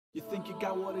You think you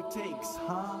got what it takes,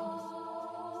 huh?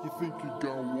 You think you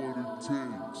got what it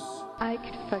takes? I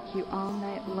could fuck you all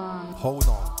night long. Hold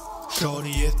on.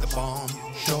 Shorty is the bomb,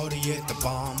 shorty is the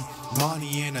bomb.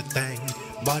 Money ain't a thing,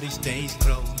 body stays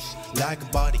close. Like a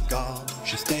bodyguard,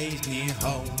 she stays near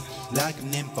home. Like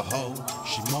an info hoe,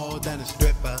 she more than a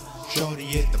stripper. Shorty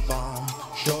is the bomb,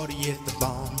 shorty is the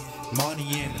bomb. Money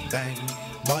ain't a thing,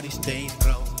 body stays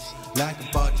close. Like a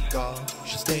bodyguard,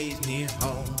 she stays near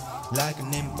home. Like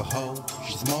an info hoe,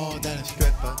 she's more than a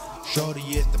stripper. Shorty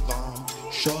is the bomb,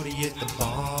 shorty is the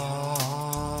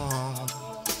bomb.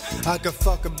 I could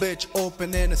fuck a bitch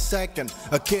open in a second.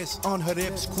 A kiss on her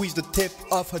lips, squeeze the tip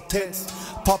of her tits.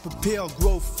 Pop a pill,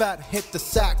 grow fat, hit the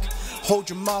sack. Hold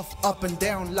your mouth up and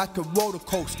down like a roller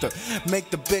coaster. Make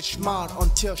the bitch smile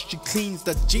until she cleans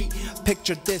the G.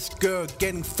 Picture this girl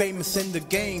getting famous in the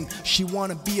game. She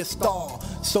wanna be a star,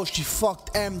 so she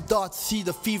fucked M. C.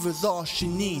 The fever's all she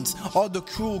needs. All the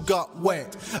crew got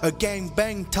wet. A gang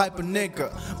bang type of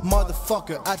nigga.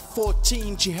 Motherfucker, at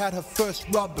 14 she had her first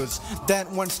rubbers.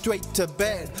 Then went straight to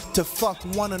bed to fuck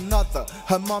one another.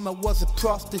 Her mama was a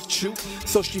prostitute,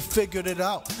 so she figured it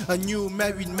out. A new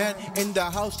married man in the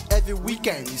house every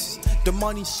weekends. The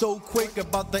money so quick,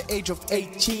 about the age of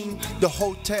 18. The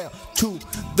hotel to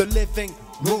the living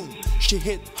room. She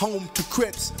hit home to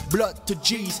Crips, blood to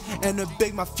G's, and a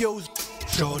big mafioso.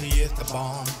 Shorty is the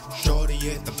bomb, shorty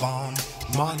is the bomb.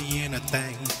 Money ain't a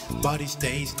thing, body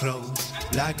stays close.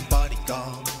 Like a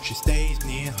bodyguard, she stays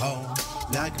near home.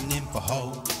 Like an info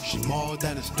hoe, she more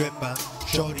than a stripper.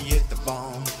 Shorty is the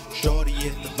bomb, shorty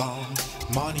is the bomb.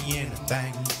 Money ain't a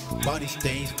thing, body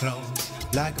stays close.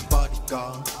 Like a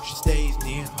bodyguard, she stays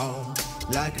near home.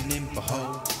 Like an info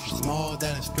hoe, she's more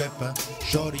than a stripper.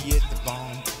 Shorty is the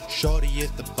bomb, shorty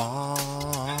is the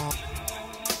bomb.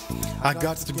 I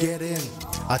got to get in.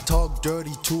 I talk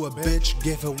dirty to a bitch,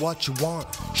 give her what you want.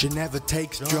 She never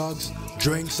takes drugs,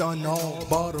 drinks on all,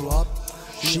 bottle up.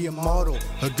 She a model,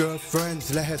 her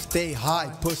girlfriends let her stay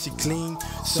high, pussy clean,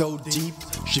 so deep.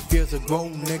 She feels a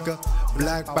grown nigga,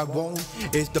 black by bone,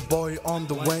 is the boy on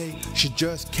the way. She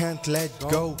just can't let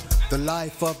go, the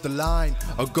life of the line,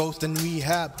 a ghost in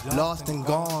rehab, lost and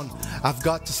gone. I've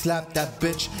got to slap that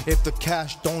bitch if the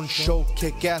cash don't show,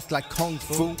 kick ass like kung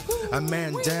fu. A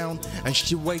man down and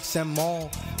she wakes them all,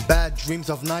 bad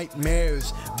dreams of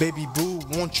nightmares. Baby boo,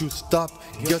 won't you stop,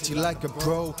 guilty like a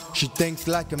pro. She thinks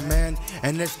like a man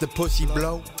and lets the pussy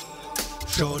blow.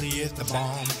 Shorty is the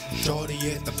bomb, shorty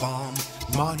is the bomb.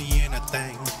 Money ain't a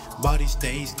thing, body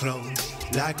stays close.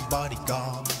 Like a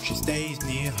bodyguard, she stays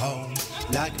near home.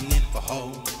 Like an info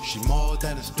hoe, she more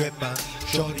than a stripper.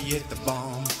 Shorty is the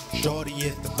bomb, shorty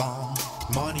is the bomb.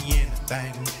 Money ain't a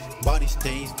thing, body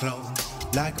stays close.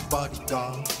 Like a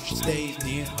bodyguard, she stays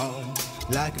near home.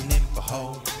 Like an info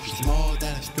hoe, she's more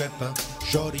than a stripper.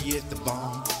 Shorty is the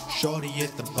bomb, shorty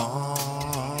is the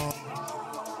bomb.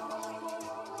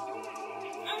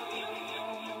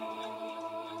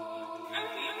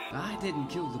 I didn't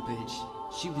kill the bitch.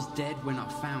 She was dead when I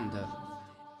found her.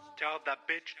 Tell that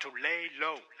bitch to lay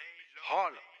low.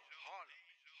 Holla.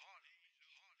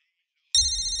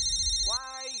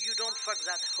 Why you don't fuck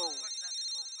that hoe?